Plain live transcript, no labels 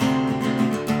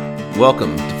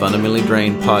Welcome to Fundamentally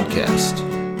Drained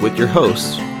Podcast with your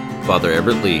hosts, Father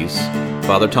Everett Lees,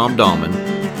 Father Tom Dahlman,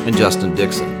 and Justin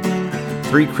Dixon.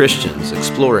 Three Christians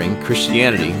exploring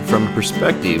Christianity from a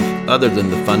perspective other than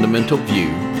the fundamental view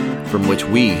from which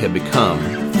we have become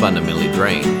fundamentally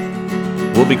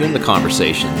drained. We'll begin the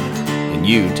conversation, and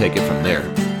you take it from there.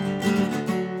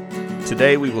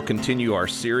 Today we will continue our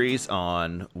series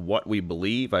on what we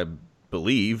believe. I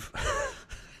believe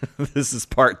this is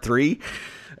part 3.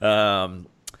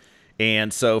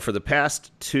 And so for the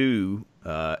past 2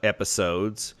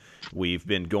 episodes, we've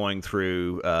been going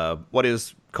through what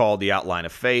is called the Outline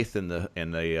of Faith in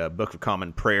the Book of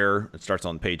Common Prayer. It starts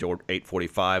on page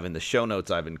 845. In the show notes,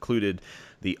 I've included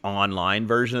the online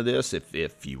version of this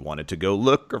if you wanted to go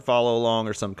look or follow along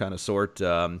or some kind of sort.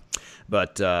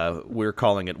 But we're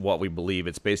calling it What We Believe.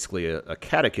 It's basically a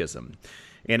catechism.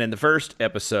 And in the first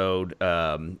episode,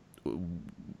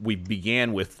 we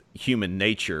began with human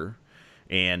nature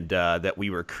and that we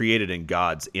were created in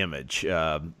God's image.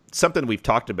 Something we've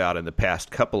talked about in the past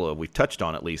we've touched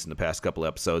on at least in the past couple of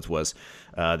episodes was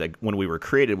that when we were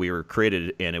created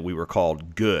and we were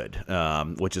called good,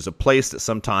 which is a place that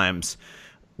sometimes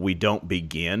we don't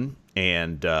begin,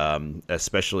 and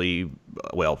especially,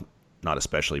 well, not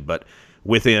especially, but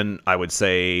within, I would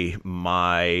say,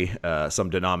 some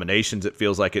denominations, it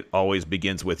feels like it always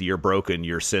begins with you're broken,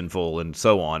 you're sinful, and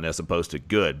so on, as opposed to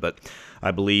good. But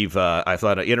I believe I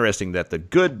thought it interesting that the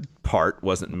good part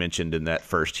wasn't mentioned in that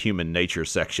first human nature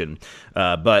section.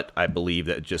 But I believe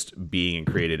that just being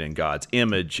created in God's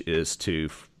image is to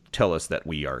tell us that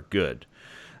we are good.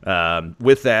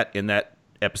 With that, in that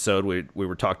episode, we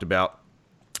were talked about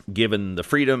given the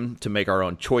freedom to make our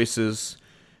own choices.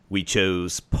 We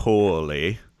chose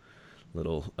poorly.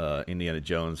 Little Indiana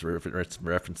Jones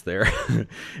reference there,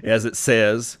 as it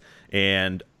says,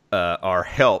 and our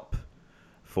help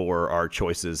for our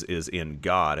choices is in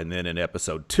God. And then in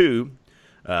episode 2,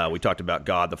 we talked about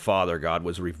God the Father. God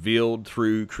was revealed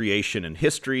through creation and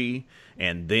history,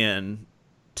 and then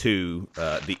to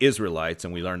the Israelites,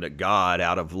 and we learned that God,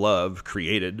 out of love,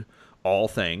 created all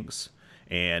things,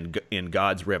 and in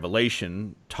God's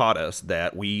revelation taught us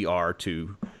that we are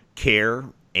to care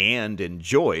and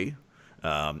enjoy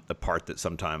the part that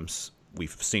sometimes we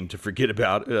seem to forget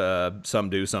about. Some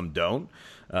do, some don't.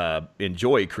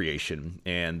 Enjoy creation,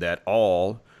 and that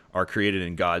all are created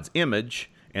in God's image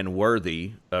and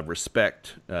worthy of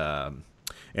respect. And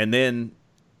then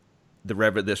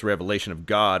this revelation of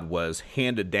God was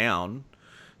handed down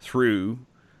through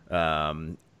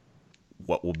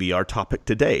what will be our topic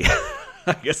today.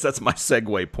 I guess that's my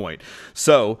segue point.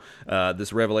 So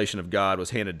this revelation of God was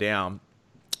handed down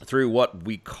through what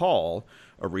we call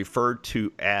or refer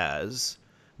to as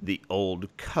the Old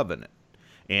Covenant.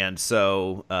 And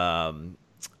so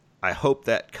I hope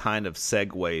that kind of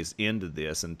segues into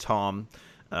this. And Tom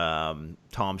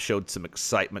showed some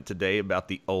excitement today about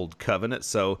the Old Covenant.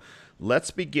 So let's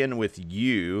begin with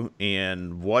you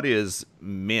and what is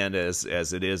meant, as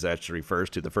it is actually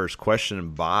refers to the first question,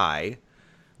 by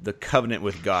the covenant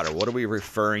with God, or what are we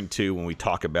referring to when we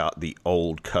talk about the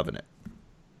Old Covenant?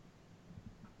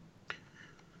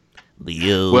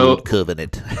 The Old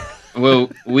Covenant. Well,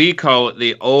 we call it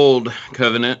the Old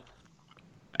Covenant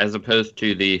as opposed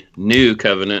to the New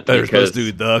Covenant. They're supposed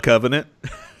to do the covenant?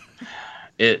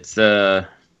 It's, I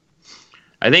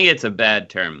think it's a bad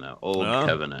term, though, Old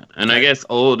Covenant. And I guess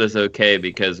old is okay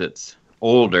because it's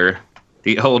older,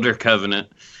 the older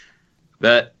covenant.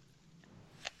 But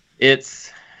it's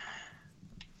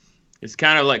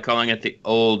kind of like calling it the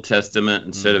Old Testament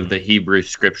instead of the Hebrew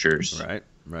Scriptures.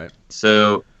 Right.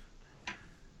 So,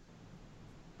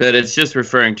 but it's just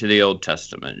referring to the Old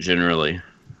Testament, generally.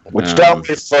 Which don't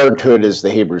refer to it as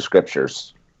the Hebrew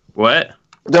Scriptures. What?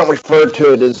 Don't refer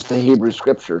to it as the Hebrew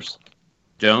Scriptures.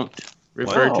 Don't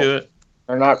refer to it?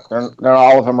 They're not. They're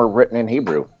all of them are written in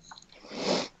Hebrew.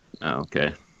 Oh,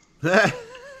 okay.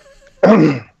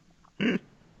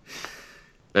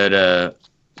 But,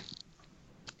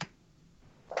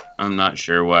 I'm not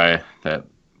sure why that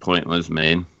point was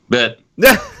made, but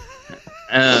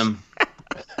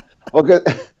well, good.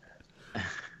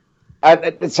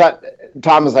 It's not,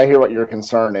 Thomas. I hear what your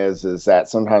concern is that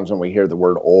sometimes when we hear the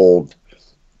word old,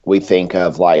 we think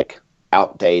of like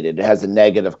outdated. It has a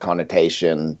negative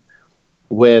connotation.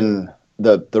 When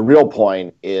the real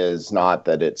point is not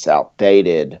that it's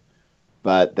outdated,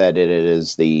 but that it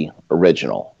is the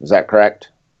original. Is that correct?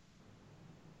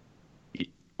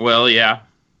 Well, yeah.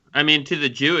 I mean, to the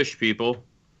Jewish people,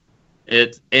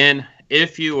 and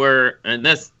if you were, and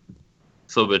this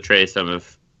will betray some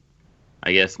of,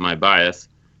 I guess, my bias.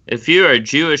 If you're a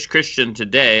Jewish Christian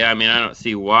today, I mean, I don't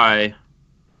see why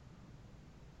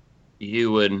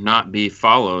you would not be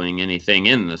following anything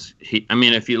in this. I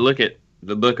mean, if you look at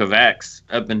the book of Acts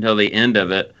up until the end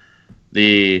of it,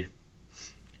 the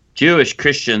Jewish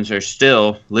Christians are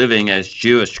still living as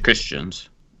Jewish Christians.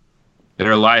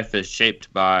 Their life is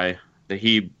shaped by the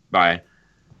Hebrew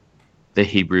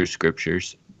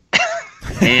scriptures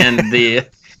and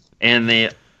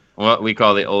the what we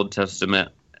call the Old Testament.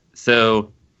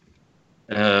 So,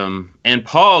 and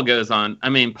Paul goes on. I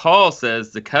mean, Paul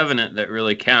says the covenant that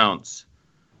really counts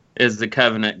is the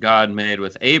covenant God made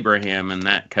with Abraham, and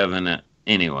that covenant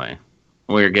anyway.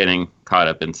 We're getting caught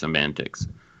up in semantics.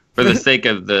 For the sake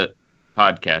of the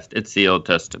podcast, it's the Old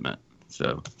Testament.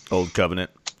 So Old Covenant,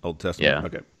 Old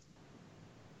Testament.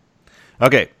 Yeah.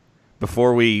 Okay.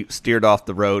 Before we steered off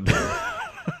the road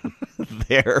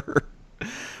there,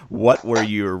 what were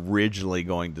you originally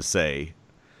going to say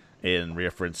in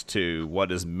reference to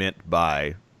what is meant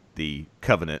by the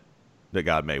covenant that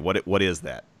God made? What is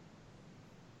that?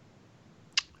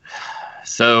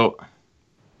 So,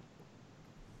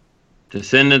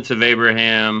 descendants of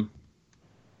Abraham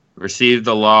received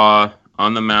the law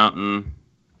on the mountain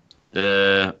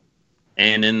and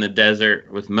in the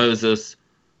desert with Moses.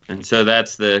 And so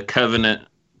that's the covenant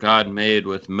God made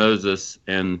with Moses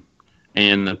and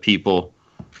the people,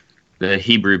 the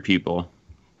Hebrew people.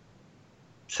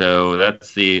 So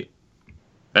that's it.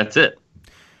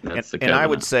 And I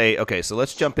would say, okay, so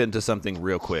let's jump into something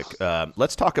real quick.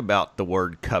 Let's talk about the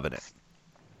word covenant,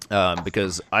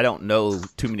 because I don't know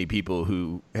too many people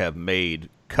who have made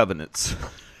covenants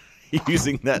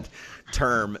using that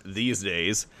term these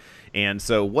days. And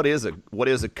so, what is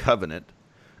a covenant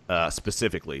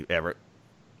specifically, Everett?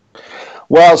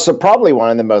 Well, so probably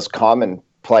one of the most common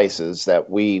places that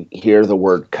we hear the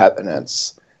word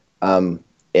covenants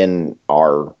in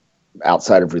our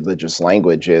outside of religious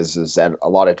language is that a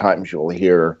lot of times you'll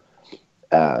hear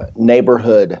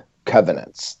neighborhood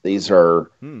covenants. These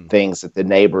are things that the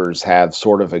neighbors have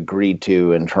sort of agreed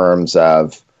to in terms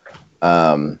of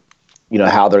how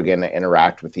they're going to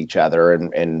interact with each other,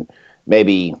 and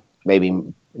maybe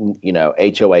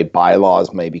HOA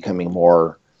bylaws may be becoming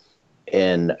more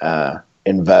in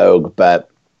vogue. But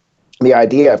the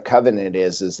idea of covenant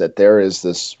is that there is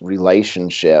this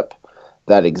relationship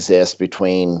that exists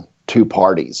between two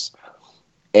parties,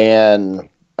 and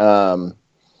in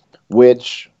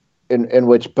which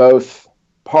both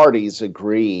parties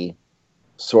agree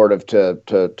sort of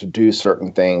to do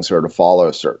certain things or to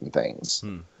follow certain things.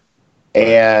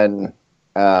 And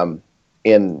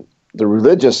in the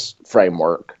religious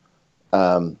framework,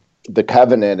 the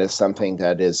covenant is something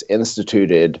that is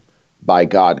instituted by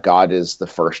God. God is the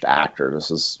first actor.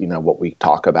 This is, what we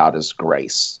talk about as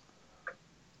grace.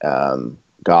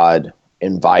 God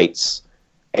invites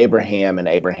Abraham and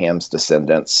Abraham's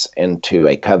descendants into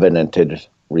a covenanted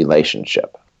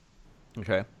relationship.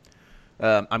 Okay.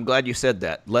 I'm glad you said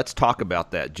that. Let's talk about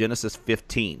that. Genesis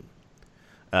 15.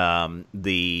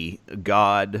 The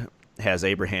God has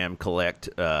Abraham collect,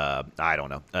 an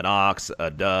ox, a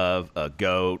dove, a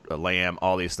goat, a lamb,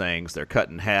 all these things. They're cut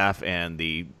in half, and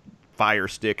the fire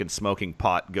stick and smoking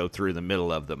pot go through the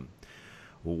middle of them.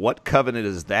 What covenant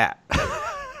is that?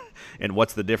 And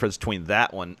what's the difference between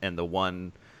that one and the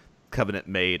one covenant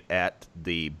made at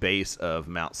the base of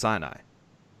Mount Sinai?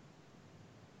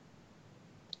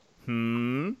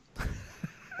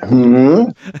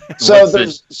 So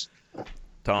there's...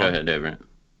 Tom? Go ahead, David.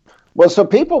 Well, so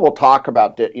people will talk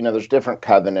about, there's different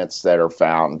covenants that are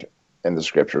found in the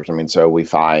scriptures. I mean, so we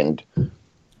find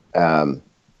in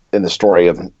the story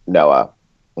of Noah,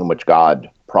 in which God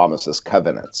promises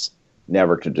covenants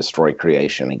never to destroy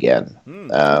creation again.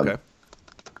 Okay.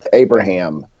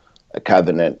 Abraham, a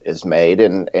covenant is made,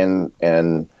 and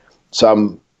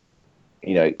some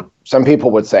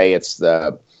people would say it's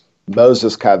the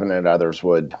Moses covenant. Others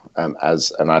would, and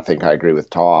I think I agree with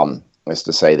Tom, is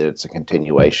to say that it's a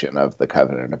continuation of the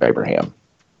covenant of Abraham.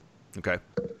 Okay.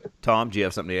 Tom, do you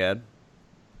have something to add?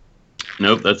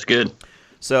 Nope, that's good.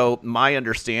 So my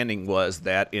understanding was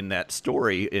that in that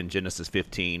story in Genesis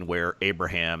 15, where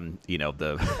Abraham,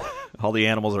 all the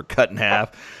animals are cut in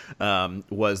half,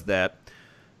 was that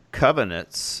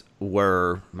covenants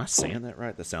were, am I saying that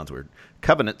right? That sounds weird.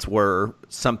 Covenants were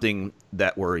something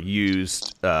that were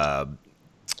used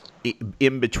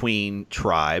in between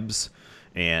tribes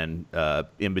and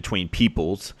in between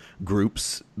peoples,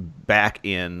 groups back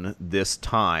in this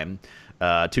time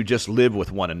to just live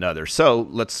with one another. So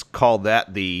let's call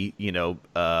that the,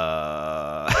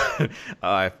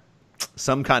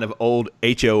 some kind of old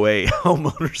HOA,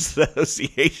 homeowners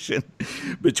association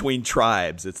between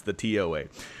tribes. It's the TOA.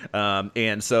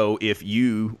 And so if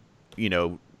you,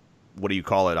 what do you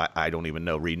call it? I don't even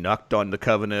know, reneged on the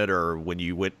covenant, or when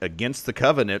you went against the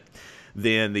covenant,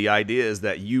 then the idea is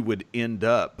that you would end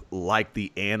up like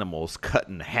the animals cut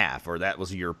in half, or that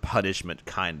was your punishment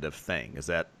kind of thing. Does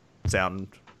that sound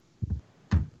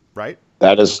right?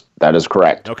 That is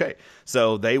correct. Okay.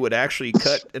 So they would actually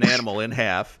cut an animal in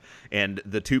half, and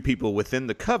the two people within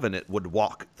the covenant would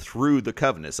walk through the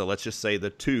covenant. So let's just say the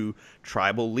two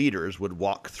tribal leaders would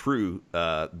walk through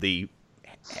the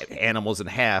animals in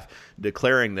half,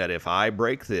 declaring that if I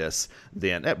break this,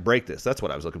 then that's what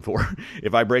I was looking for.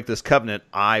 If I break this covenant,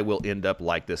 I will end up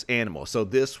like this animal. So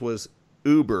this was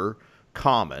uber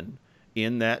common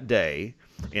in that day.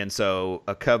 And so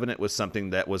a covenant was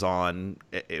something that was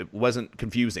it wasn't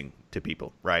confusing to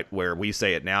people, right? Where we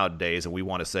say it nowadays and we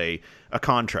want to say a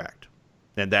contract.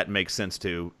 And that makes sense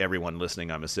to everyone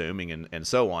listening, I'm assuming, and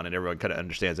so on. And everyone kind of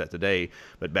understands that today.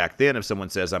 But back then, if someone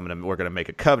says, we're going to make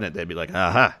a covenant, they'd be like,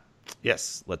 aha,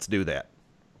 yes, let's do that.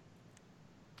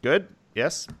 Good?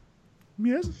 Yes?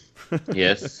 Yes?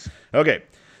 Yes. Okay.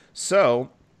 So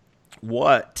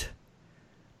what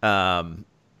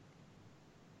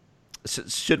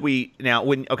should we now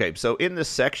so in this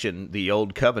section, the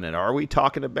old covenant, are we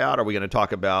going to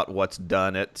talk about what's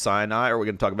done at Sinai, or are we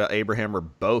going to talk about Abraham, or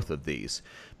both of these?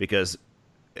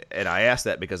 And I ask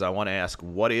that because I want to ask,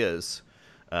 what is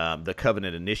the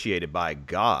covenant initiated by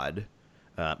God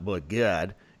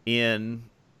in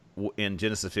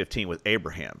Genesis 15 with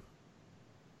Abraham?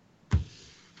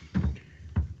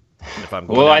 If I'm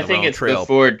going I think it's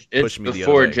before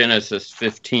Genesis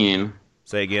 15.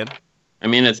 Say again. I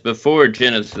mean, it's before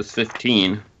Genesis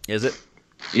 15. Is it?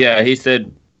 Yeah, he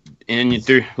said,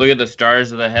 look at the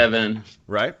stars of the heaven.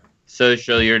 Right. So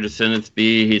shall your descendants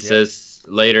be. He says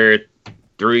later,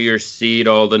 through your seed,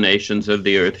 all the nations of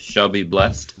the earth shall be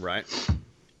blessed. Right.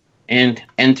 And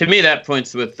to me, that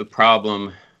points with the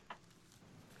problem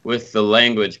with the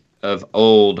language of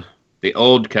the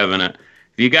old covenant.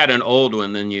 If you got an old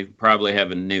one, then you probably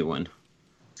have a new one.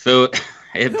 So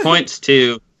it points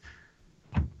to,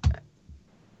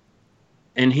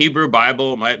 in Hebrew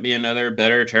Bible, might be another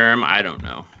better term, I don't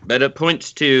know. But it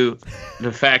points to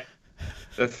the fact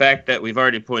that we've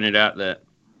already pointed out that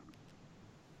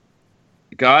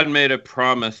God made a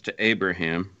promise to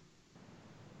Abraham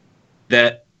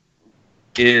that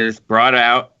is brought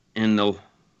out in the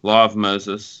law of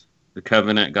Moses, the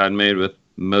covenant God made with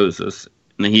Moses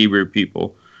and the Hebrew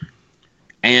people.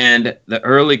 And the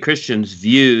early Christians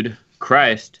viewed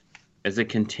Christ as a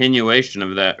continuation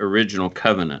of that original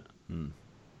covenant.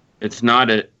 It's not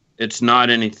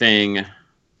anything.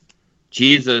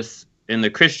 Jesus, in the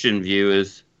Christian view,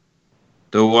 is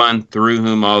the one through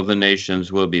whom all the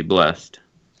nations will be blessed.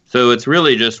 So it's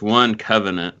really just one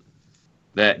covenant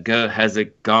that has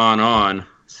gone on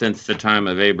since the time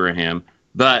of Abraham.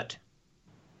 But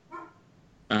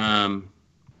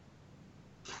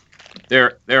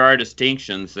there are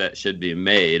distinctions that should be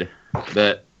made.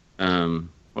 But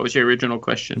what was your original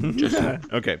question, Justin?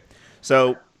 Okay,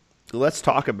 so let's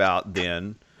talk about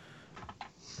then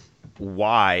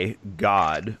why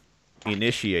God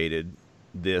initiated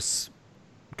this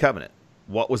covenant.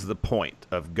 What was the point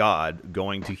of God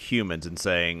going to humans and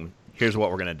saying, here's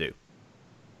what we're going to do?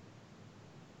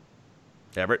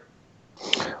 Everett?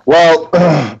 Well,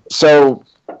 so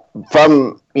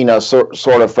from,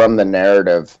 sort of from the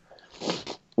narrative,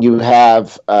 you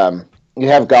have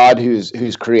God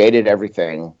who's created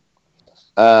everything.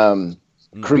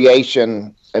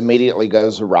 Creation immediately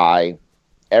goes awry.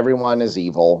 Everyone is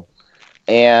evil.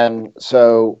 And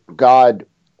so God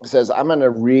says, I'm going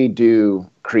to redo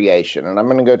creation, and I'm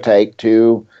going to go take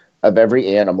two of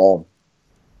every animal.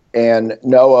 And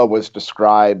Noah was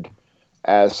described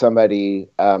as somebody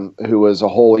who was a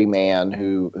holy man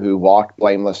who walked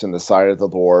blameless in the sight of the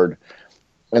Lord.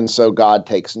 And so God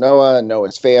takes Noah and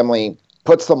Noah's family,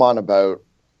 puts them on a boat,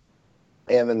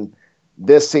 and then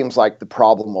this seems like the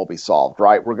problem will be solved,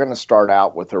 right? We're going to start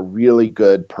out with a really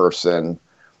good person,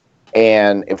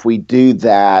 and if we do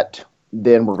that,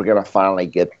 then we're going to finally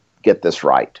get this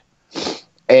right.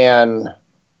 And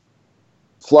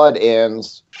flood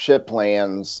ends, ship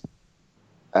lands,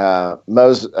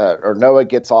 Noah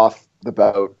gets off the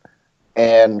boat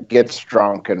and gets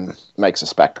drunk and makes a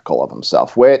spectacle of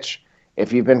himself, which,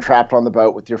 if you've been trapped on the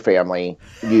boat with your family,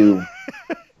 you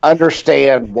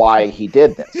understand why he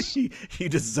did this. You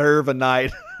deserve a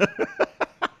night.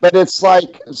 But it's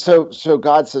like, so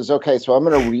God says, okay, so I'm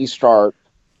going to restart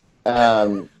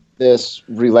this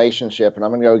relationship, and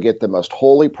I'm going to go get the most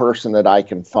holy person that I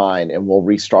can find, and we'll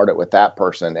restart it with that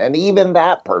person. And even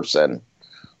that person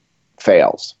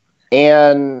fails.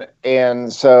 And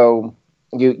so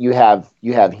you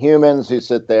have humans who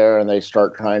sit there and they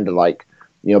start trying to like,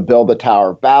 build the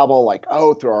Tower of Babel, like,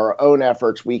 oh, through our own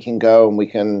efforts we can go and we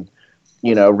can,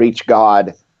 reach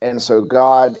God. And so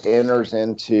God enters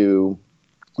into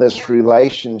this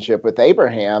relationship with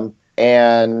Abraham,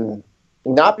 and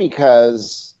not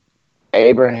because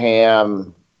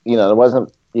Abraham, there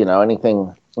wasn't,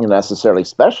 anything necessarily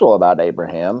special about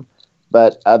Abraham,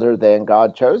 but other than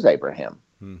God chose Abraham.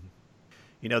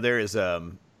 Mm-hmm. There is,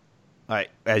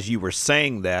 as you were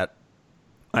saying that,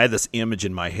 I had this image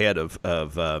in my head of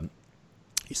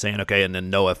you saying, okay, and then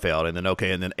Noah failed, and then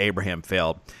okay, and then Abraham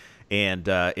failed. And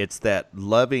it's that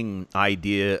loving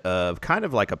idea of kind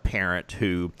of like a parent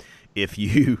who, if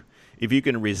you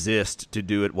can resist to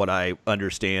do it what I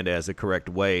understand as a correct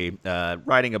way,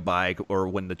 riding a bike or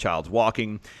when the child's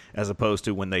walking, as opposed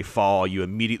to when they fall, you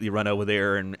immediately run over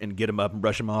there and get them up and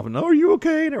brush them off and, oh, are you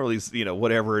okay? And or at least,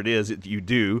 whatever it is that you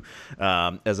do,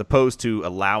 as opposed to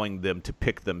allowing them to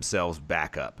pick themselves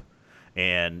back up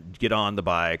and get on the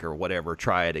bike or whatever,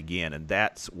 try it again. And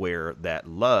that's where that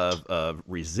love of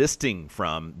resisting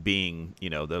from being,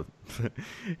 the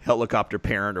helicopter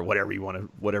parent or whatever you want to,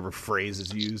 whatever phrase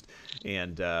is used.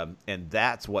 And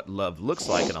that's what love looks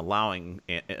like, and allowing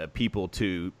people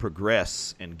to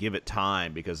progress and give it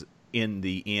time, because in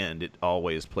the end, it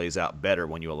always plays out better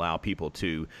when you allow people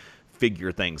to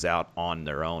figure things out on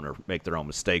their own or make their own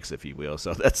mistakes, if you will.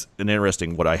 So that's an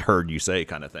interesting what I heard you say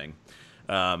kind of thing.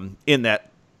 In that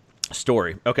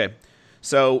story. Okay.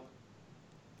 So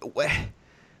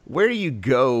where do you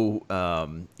go?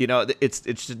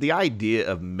 It's the idea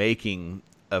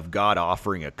of God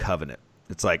offering a covenant.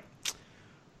 It's like,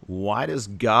 why does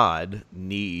God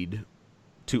need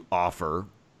to offer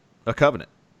a covenant?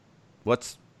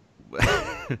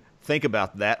 Think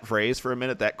about that phrase for a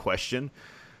minute, that question,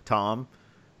 Tom.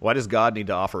 Why does God need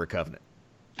to offer a covenant?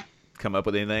 Come up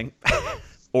with anything?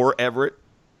 Or Everett?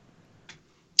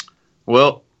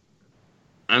 Well,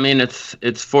 I mean,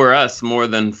 it's for us more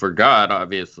than for God,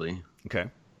 obviously. Okay.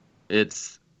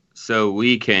 It's so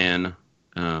we can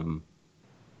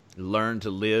learn to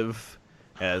live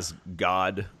as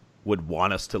God would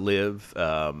want us to live.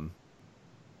 Yeah.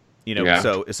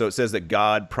 So it says that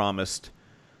God promised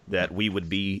that we would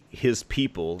be His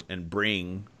people and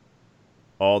bring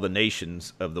all the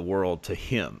nations of the world to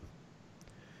Him.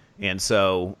 And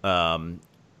so,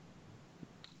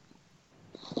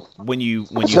 when you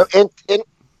go ahead.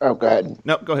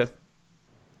 No, go ahead.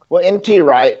 Well, N.T.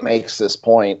 Wright makes this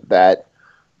point that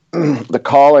the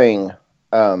calling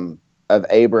of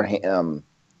Abraham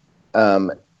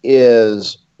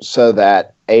is so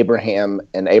that Abraham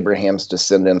and Abraham's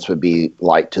descendants would be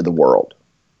light to the world.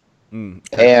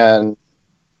 Okay.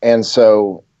 And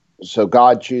so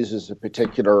God chooses a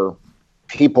particular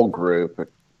people group, a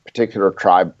particular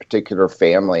tribe, particular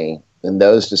family, and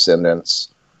those descendants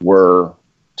were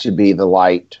to be the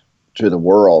light to the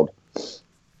world.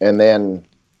 And then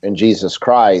in Jesus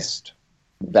Christ,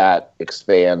 that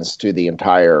expands to the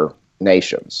entire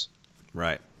nations.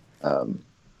 Right.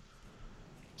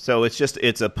 So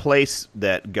it's a place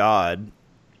that God,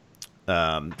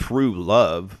 through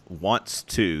love, wants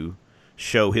to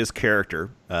show His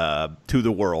character to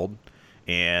the world,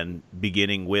 and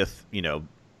beginning with,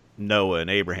 Noah and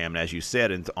Abraham, and as you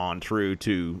said, and on through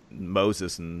to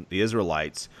Moses and the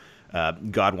Israelites.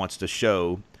 God wants to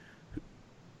show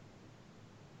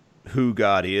who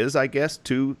God is, I guess,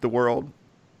 to the world.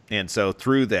 And so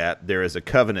through that, there is a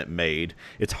covenant made.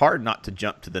 It's hard not to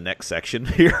jump to the next section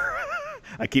here.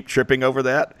 I keep tripping over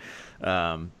that.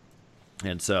 And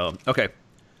so, okay.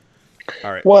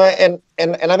 All right. Well, and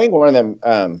I think one of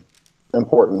the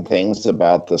important things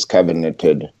about this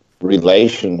covenanted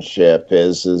relationship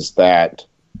is that,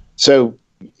 so,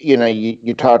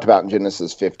 you talked about in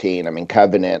Genesis 15, I mean,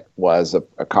 covenant was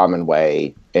a common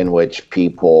way in which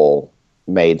people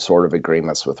made sort of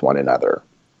agreements with one another.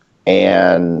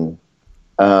 And,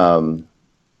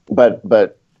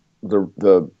 but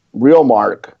the real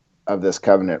mark of this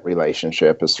covenant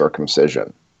relationship is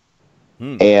circumcision.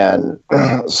 And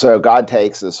so God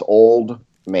takes this old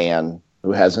man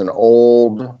who has an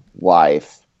old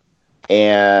wife,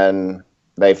 and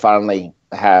they finally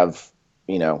have,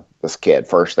 this kid.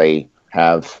 First they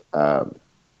have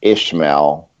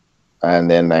Ishmael, and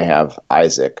then they have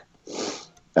Isaac.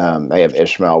 They have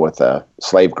Ishmael with a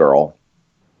slave girl,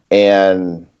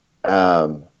 and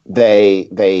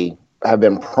they have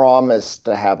been promised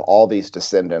to have all these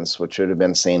descendants, which should have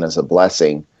been seen as a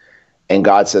blessing. And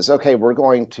God says, "Okay, we're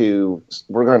going to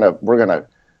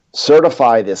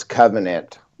certify this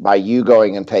covenant by you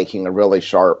going and taking a really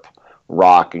sharp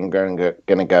rock and going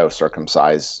to go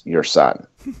circumcise your son."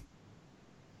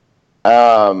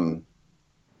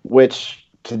 which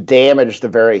to damage the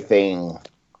very thing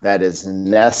that is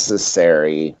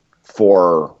necessary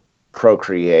for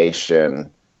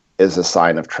procreation is a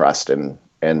sign of trust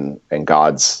in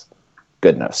God's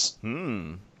goodness.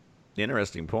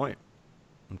 Interesting point.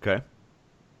 Okay.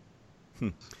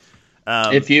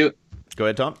 If you Go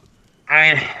ahead, Tom.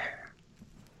 I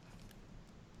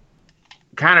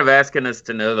kind of asking us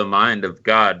to know the mind of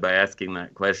God by asking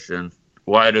that question.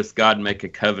 Why does God make a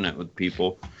covenant with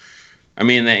people? I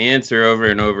mean, the answer over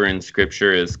and over in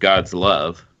Scripture is God's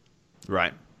love.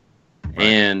 Right.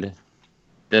 And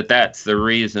that's the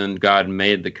reason God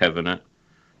made the covenant.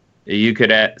 You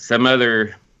could add some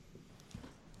other...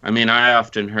 I mean, I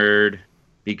often heard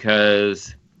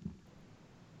because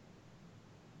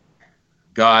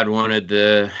God wanted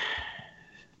the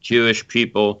Jewish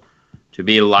people to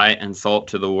be light and salt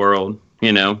to the world,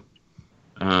 you know.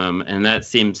 And that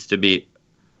seems to be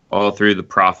all through the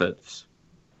prophets.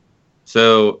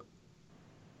 So,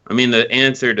 I mean, the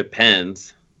answer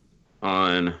depends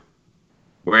on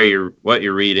what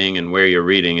you're reading and where you're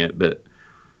reading it. But,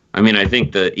 I mean, I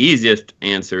think the easiest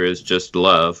answer is just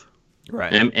love.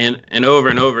 Right. And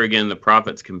over again, the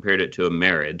prophets compared it to a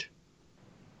marriage.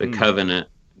 The covenant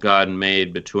God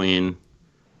made between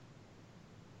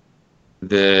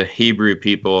the Hebrew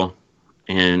people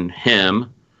and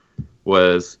him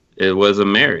was a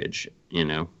marriage, you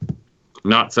know,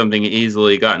 not something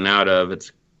easily gotten out of.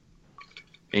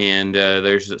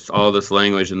 There's just all this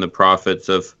language in the prophets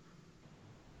of,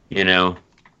 you know,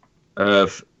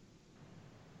 of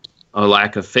a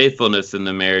lack of faithfulness in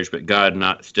the marriage, but God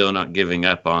still not giving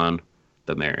up on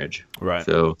the marriage. Right.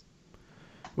 So,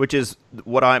 which is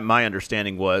what my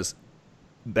understanding was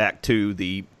back to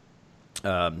the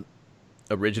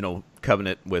original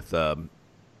covenant with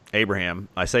Abraham.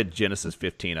 I said Genesis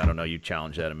 15. I don't know. You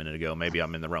challenged that a minute ago. Maybe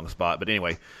I'm in the wrong spot. But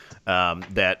anyway,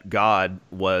 that God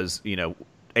was, you know,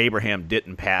 Abraham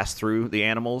didn't pass through the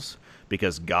animals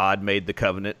because God made the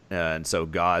covenant. And so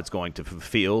God's going to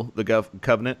fulfill the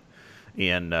covenant.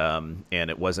 And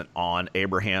it wasn't on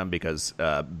Abraham because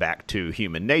back to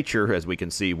human nature, as we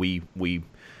can see, we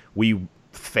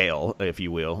fail, if you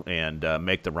will, and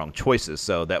make the wrong choices.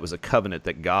 So that was a covenant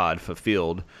that God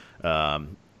fulfilled,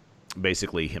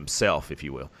 basically himself, if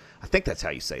you will. I think that's how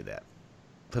you say that.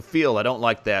 Fulfill, I don't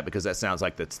like that because that sounds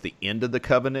like that's the end of the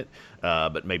covenant,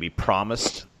 but maybe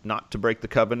promised not to break the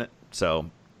covenant. So,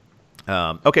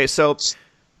 okay, so...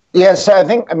 Yeah, so I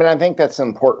think that's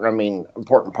important. I mean,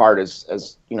 important part is,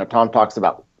 as you know, Tom talks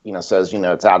about, you know, says, you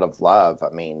know, it's out of love. I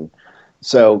mean,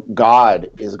 so God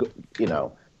is, you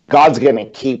know, God's going to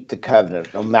keep the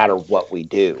covenant no matter what we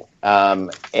do.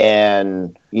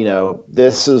 And, you know,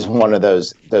 this is one of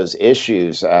those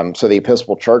issues. So the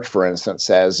Episcopal Church, for instance,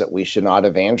 says that we should not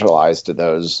evangelize to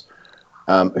those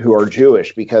who are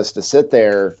Jewish, because to sit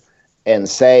there and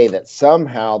say that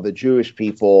somehow the Jewish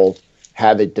people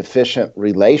have a deficient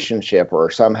relationship or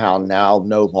somehow now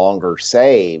no longer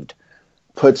saved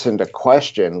puts into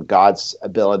question God's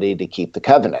ability to keep the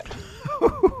covenant.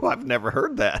 I've never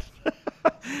heard that.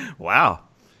 Wow.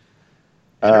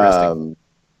 Interesting.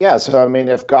 Yeah, so I mean,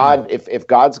 if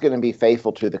God's going to be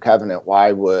faithful to the covenant,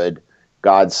 why would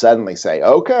God suddenly say,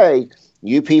 okay,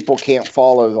 you people can't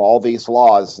follow all these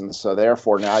laws, and so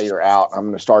therefore now you're out. I'm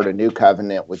going to start a new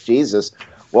covenant with Jesus.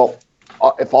 Well,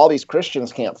 if all these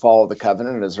Christians can't follow the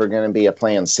covenant, is there going to be a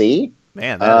plan C?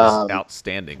 Man, that is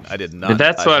outstanding. I did not. But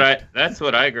that's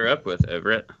what I grew up with,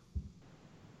 Everett.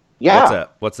 Yeah.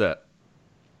 What's that?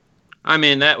 I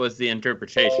mean, that was the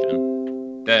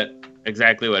interpretation. That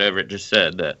exactly what Everett just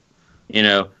said. That, you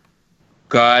know,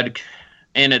 God,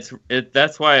 and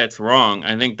that's why it's wrong.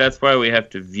 I think that's why we have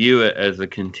to view it as a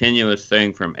continuous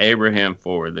thing from Abraham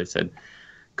forward. They said,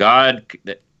 God.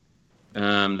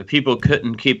 The people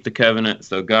couldn't keep the covenant,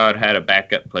 so God had a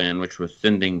backup plan, which was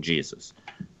sending Jesus,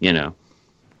 you know.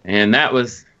 And that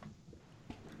was,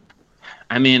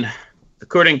 I mean,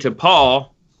 according to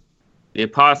Paul, the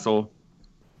apostle,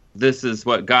 this is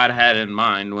what God had in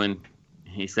mind when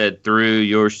he said, through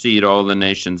your seed, all the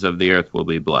nations of the earth will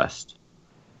be blessed.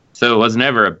 So it was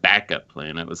never a backup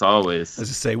plan. It was always... Let's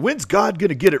just say, when's God going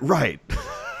to get it right?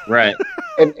 Right.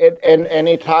 And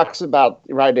he talks about,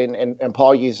 right, and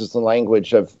Paul uses the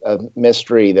language of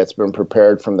mystery that's been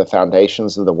prepared from the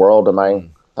foundations of the world.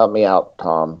 Help me out,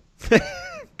 Tom.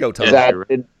 Go, Tom. Is that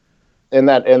in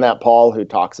that Paul who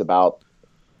talks about,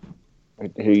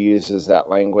 who uses that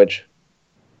language?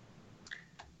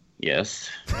 Yes.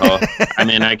 Paul, I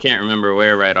mean, I can't remember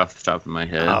where right off the top of my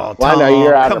head. Oh, Tom, well, I know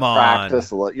you're out of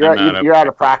practice. You're out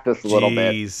of practice a little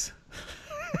bit.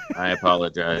 I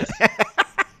apologize.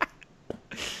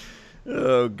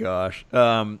 Oh gosh.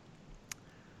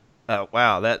 Oh,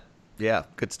 wow. Yeah,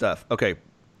 good stuff. Okay.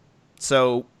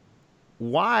 So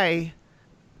why,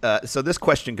 so this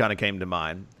question kind of came to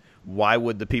mind. Why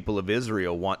would the people of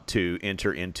Israel want to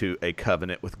enter into a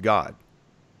covenant with God?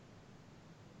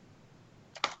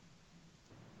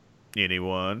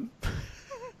 Anyone?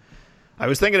 I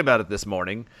was thinking about it this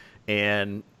morning,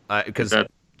 and because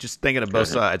just thinking of both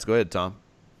sides. Go ahead, Tom.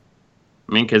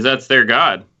 I mean, because that's their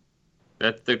God.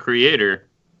 That's the creator.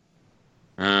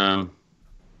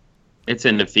 It's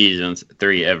in Ephesians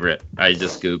 3, Everett. I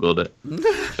just Googled it.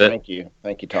 Thank you,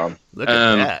 Tom. Look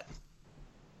at that.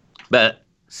 But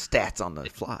stats on the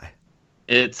fly.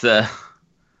 It's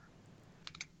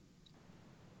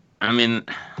I mean,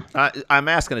 I'm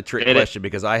asking a trick question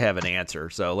because I have an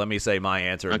answer. So let me say my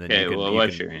answer, and then you can. Well,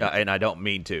 what's your answer? And I don't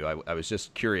mean to. I was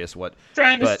just curious what.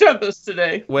 Trying to stump us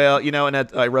today. Well, and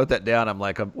I wrote that down. I'm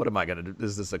like, what am I going to do?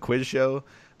 Is this a quiz show?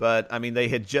 But I mean, they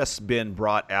had just been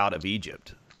brought out of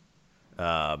Egypt,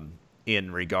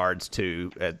 in regards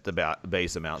to at the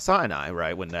base of Mount Sinai,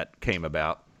 right when that came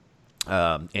about,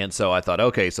 and so I thought,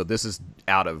 okay, so this is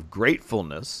out of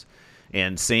gratefulness.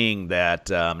 And seeing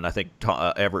that, and I think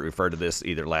Everett referred to this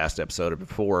either last episode or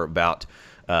before about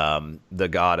the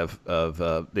God of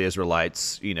the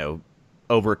Israelites,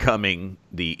 overcoming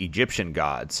the Egyptian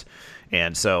gods.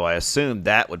 And so I assumed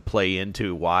that would play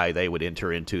into why they would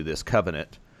enter into this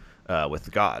covenant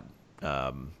with God.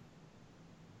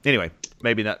 Anyway,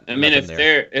 maybe not. I mean,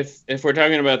 if we're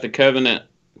talking about the covenant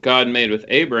God made with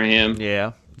Abraham,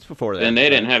 yeah, it's before that. Then they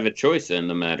didn't have a choice in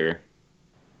the matter.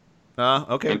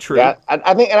 Okay, true. Yeah,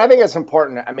 I think it's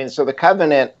important. I mean, so the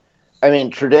covenant,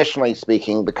 traditionally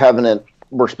speaking, the covenant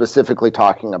we're specifically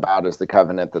talking about is the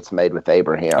covenant that's made with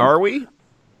Abraham. Are we?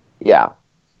 Yeah.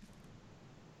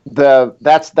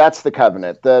 That's the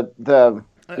covenant.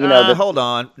 Hold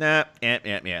on.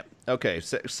 Yeah. Okay,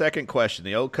 second question.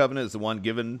 The old covenant is the one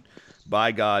given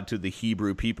by God to the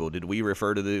Hebrew people. Did we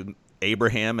refer to the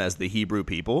Abraham as the Hebrew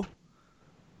people?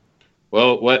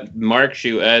 Well, what marks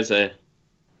you as a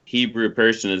Hebrew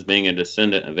person as being a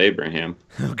descendant of Abraham?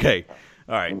 Okay,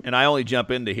 all right. And I only jump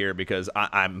into here because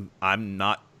I'm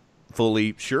not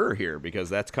fully sure here, because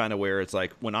that's kind of where it's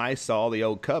like when I saw the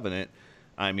old covenant,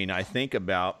 I think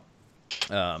about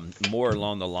more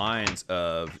along the lines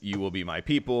of you will be my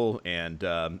people,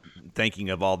 and thinking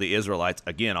of all the Israelites.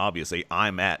 Again, obviously,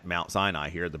 I'm at Mount Sinai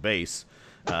here at the base,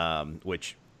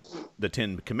 which the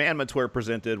 10 Commandments were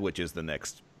presented, which is the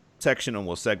next section, and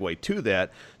we'll segue to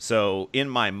that. So in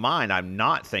my mind, I'm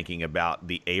not thinking about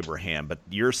the Abraham, but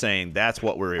you're saying that's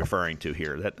what we're referring to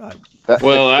here.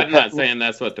 Well, I'm not saying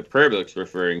that's what the prayer book's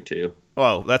referring to.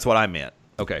 Oh, that's what I meant.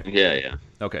 Okay. Yeah.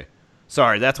 Okay.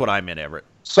 Sorry, that's what I meant, Everett.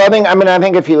 So I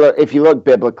think if you look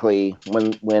biblically,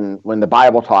 when the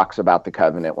Bible talks about the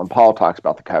covenant, when Paul talks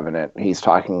about the covenant, he's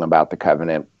talking about the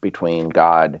covenant between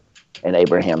God and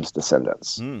Abraham's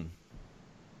descendants.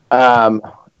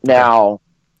 Now,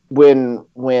 when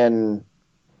and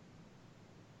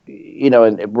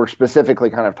we're specifically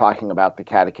kind of talking about the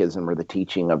catechism or the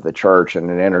teaching of the church,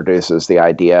 and it introduces the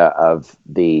idea of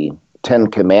the 10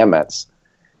 Commandments.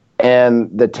 And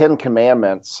the 10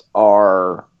 Commandments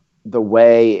are the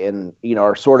way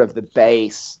are sort of the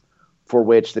base for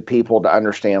which the people to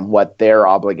understand what their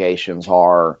obligations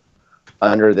are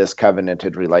under this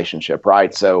covenanted relationship,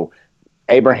 right? So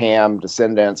Abraham,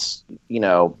 descendants,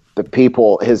 the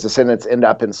people, his descendants end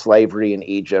up in slavery in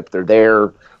Egypt. They're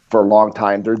there for a long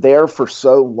time. They're there for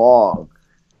so long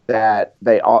that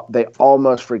they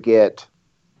almost forget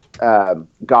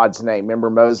God's name. Remember,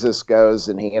 Moses goes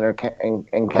and he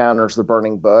encounters the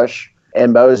burning bush,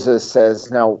 and Moses says,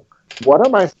 "Now, what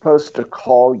am I supposed to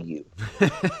call you?"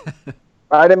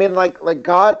 Right? Like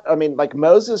God. Like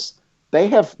Moses. They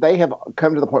have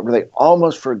come to the point where they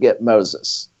almost forget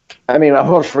Moses.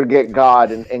 Almost forget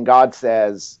God, and God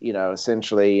says,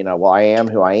 essentially, well, I am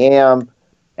who I am,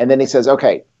 and then He says,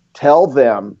 okay, tell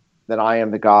them that I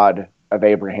am the God of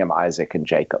Abraham, Isaac, and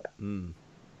Jacob.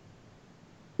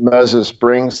 Moses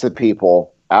brings the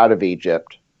people out of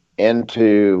Egypt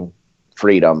into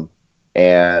freedom,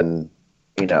 and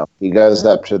he goes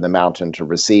up to the mountain to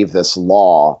receive this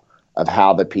law of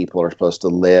how the people are supposed to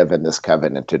live in this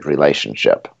covenanted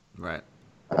relationship. Right.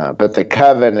 But the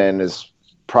covenant is,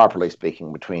 properly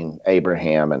speaking, between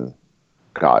Abraham and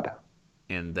God.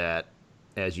 And that,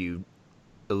 as you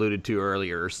alluded to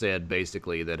earlier, said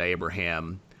basically that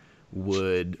Abraham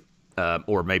would,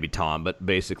 or maybe Tom, but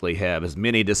basically have as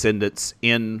many descendants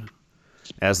in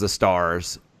as the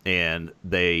stars, and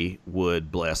they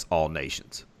would bless all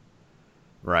nations.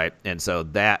 Right? And so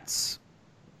that's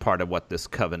part of what this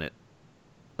covenant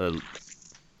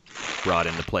brought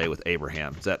into play with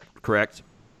Abraham. Is that correct?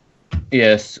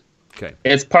 Yes. Okay.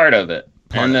 It's part of it.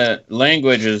 And the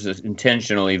language is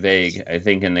intentionally vague, I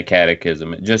think, in the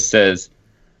Catechism. It just says,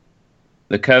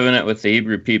 the covenant with the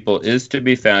Hebrew people is to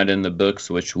be found in the books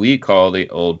which we call the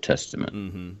Old Testament.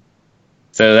 Mm-hmm.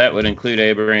 So that would include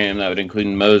Abraham, that would include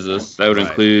Moses, that would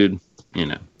include,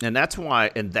 And that's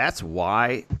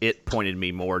why it pointed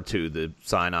me more to the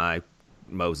Sinai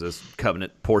Moses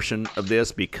covenant portion of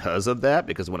this because of that.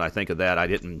 Because when I think of that, I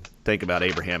didn't think about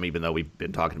Abraham, even though we've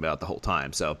been talking about it the whole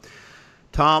time. So,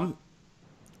 Tom,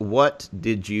 what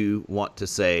did you want to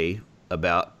say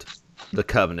about the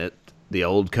covenant, the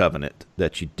old covenant,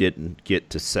 that you didn't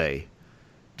get to say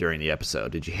during the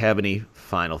episode? Did you have any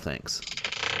final things?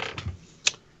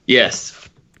 Yes.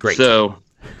 Great. So,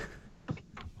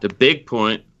 the big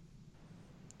point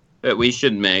that we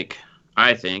should make,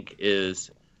 I think, is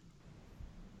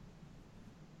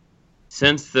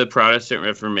since the Protestant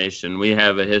Reformation, we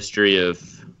have a history of,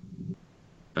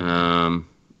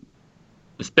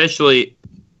 especially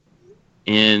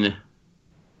in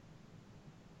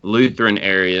Lutheran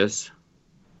areas,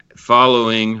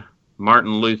 following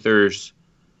Martin Luther's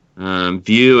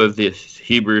view of the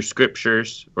Hebrew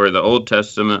Scriptures, or the Old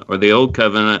Testament, or the Old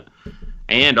Covenant,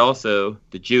 and also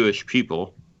the Jewish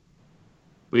people.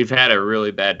 We've had a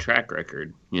really bad track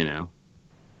record,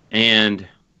 and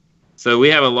so we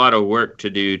have a lot of work to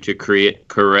do to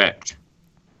correct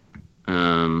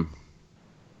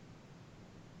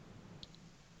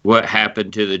what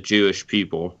happened to the Jewish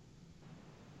people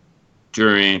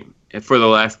for the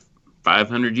last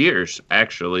 500 years,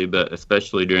 actually, but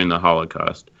especially during the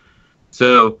Holocaust.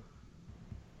 So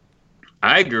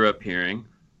I grew up hearing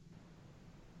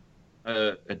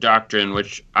a doctrine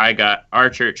which our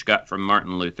church got from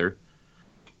Martin Luther,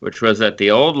 which was that the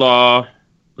old law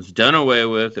was done away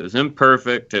with. It was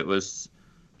imperfect. It was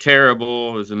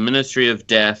terrible. It was a ministry of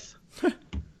death.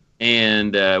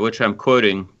 And which I'm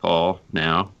quoting Paul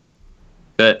now,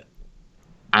 but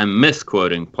I'm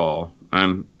misquoting Paul.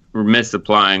 I'm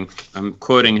misapplying. I'm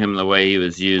quoting him the way he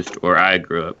was used, or I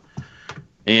grew up.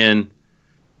 And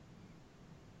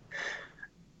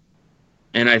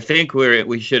I think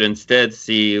we should instead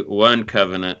see one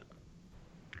covenant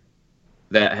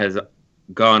that has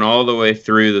gone all the way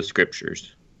through the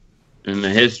Scriptures in the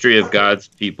history of God's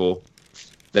people,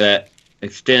 that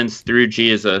extends through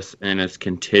Jesus and is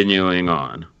continuing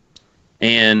on.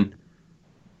 And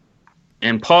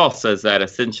Paul says that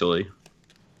essentially.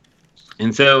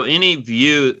 And so any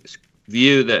view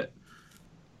that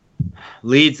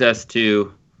leads us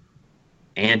to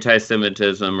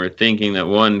anti-Semitism, or thinking that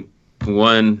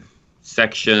one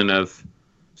section of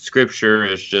Scripture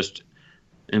is just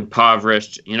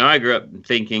impoverished. I grew up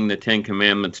thinking the Ten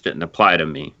Commandments didn't apply to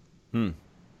me.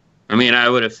 I mean, I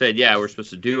would have said, yeah, we're supposed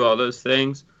to do all those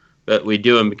things, but we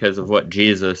do them because of what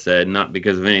Jesus said, not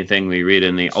because of anything we read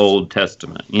in the Old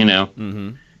Testament,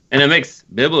 Mm-hmm. And it makes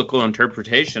biblical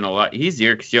interpretation a lot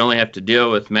easier because you only have to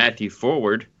deal with Matthew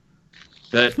forward.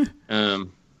 But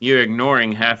you're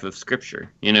ignoring half of Scripture.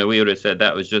 We would have said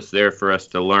that was just there for us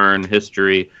to learn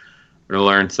history or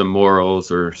learn some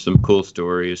morals or some cool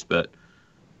stories, but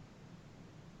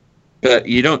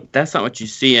you don't. That's not what you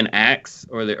see in Acts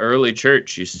or the early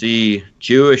church. You see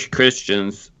Jewish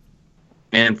Christians,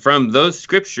 and from those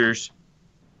Scriptures,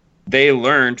 they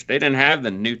learned. They didn't have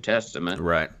the New Testament,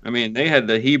 right? I mean, they had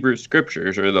the Hebrew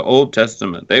Scriptures or the Old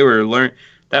Testament. They were learned.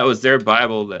 That was their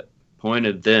Bible that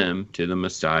pointed them to the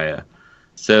Messiah.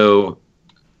 So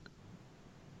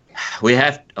we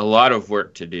have a lot of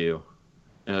work to do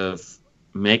of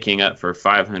making up for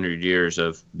 500 years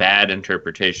of bad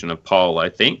interpretation of Paul, I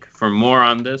think. For more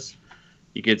on this,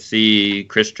 you could see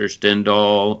Krister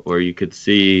Stendahl, or you could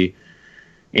see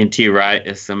N.T. Wright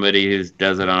as somebody who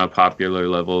does it on a popular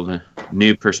level, the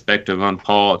new perspective on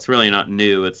Paul. It's really not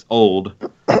new, it's old,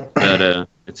 but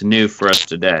it's new for us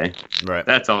today. Right.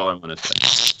 That's all I want to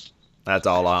say. That's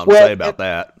all I want to say about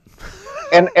that.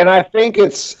 And I think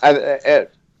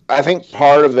I think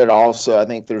part of it also, I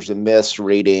think there's a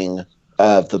misreading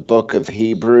of the book of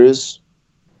Hebrews,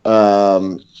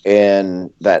 and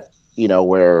that,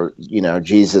 where,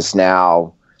 Jesus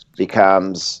now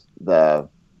becomes the,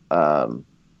 the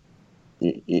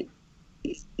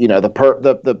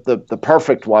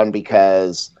perfect one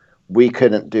because we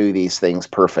couldn't do these things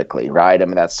perfectly, right? I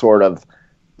mean, that's sort of,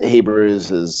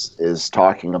 Hebrews is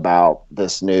talking about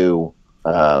this new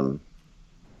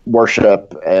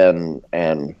worship and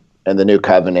the new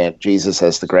covenant, Jesus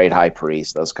as the great high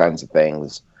priest, those kinds of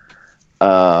things.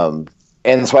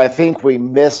 And so I think we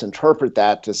misinterpret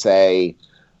that to say,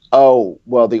 oh,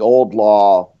 well, the old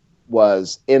law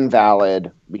was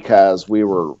invalid because we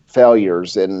were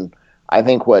failures. And I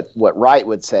think what Wright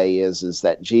would say is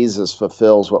that Jesus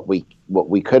fulfills what we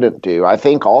couldn't do. I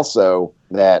think also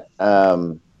that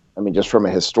just from a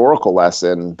historical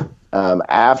lesson,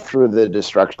 after the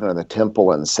destruction of the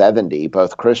temple in 70,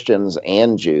 both Christians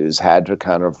and Jews had to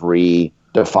kind of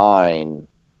redefine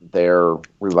their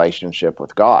relationship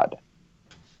with God,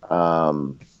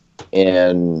 and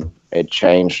it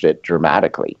changed it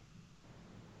dramatically.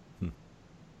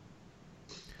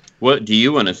 What do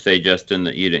you want to say, Justin,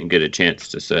 that you didn't get a chance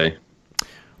to say?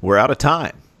 We're out of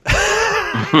time.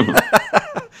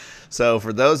 So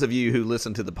for those of you who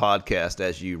listen to the podcast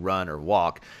as you run or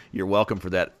walk, you're welcome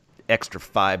for that extra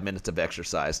 5 minutes of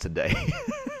exercise today.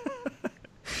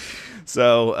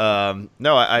 So,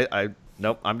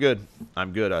 nope, I'm good.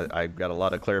 I got a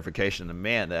lot of clarification. And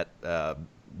man, that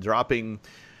dropping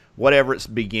whatever it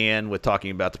began with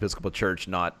talking about the Episcopal Church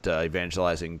not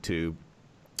evangelizing to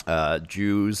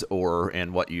Jews,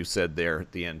 and what you said there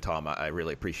at the end, Tom, I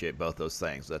really appreciate both those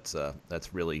things.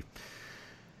 That's really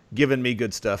given me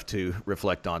good stuff to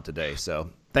reflect on today. So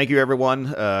thank you,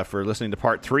 everyone, for listening to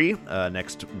part 3.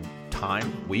 Next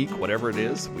week, whatever it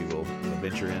is, we will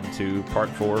venture into part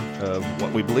 4 of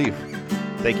what we believe.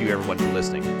 Thank you, everyone, for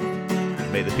listening.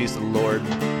 May the peace of the Lord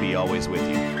be always with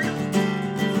you.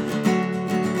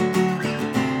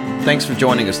 Thanks for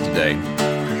joining us today.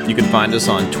 You can find us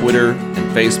on Twitter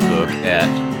and Facebook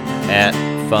at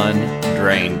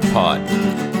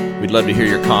FunDrainPod. We'd love to hear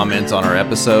your comments on our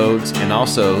episodes and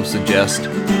also suggest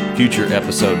future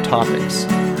episode topics.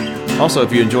 Also,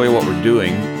 if you enjoy what we're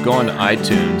doing, go on to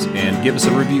iTunes and give us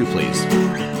a review, please.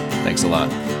 Thanks a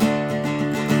lot.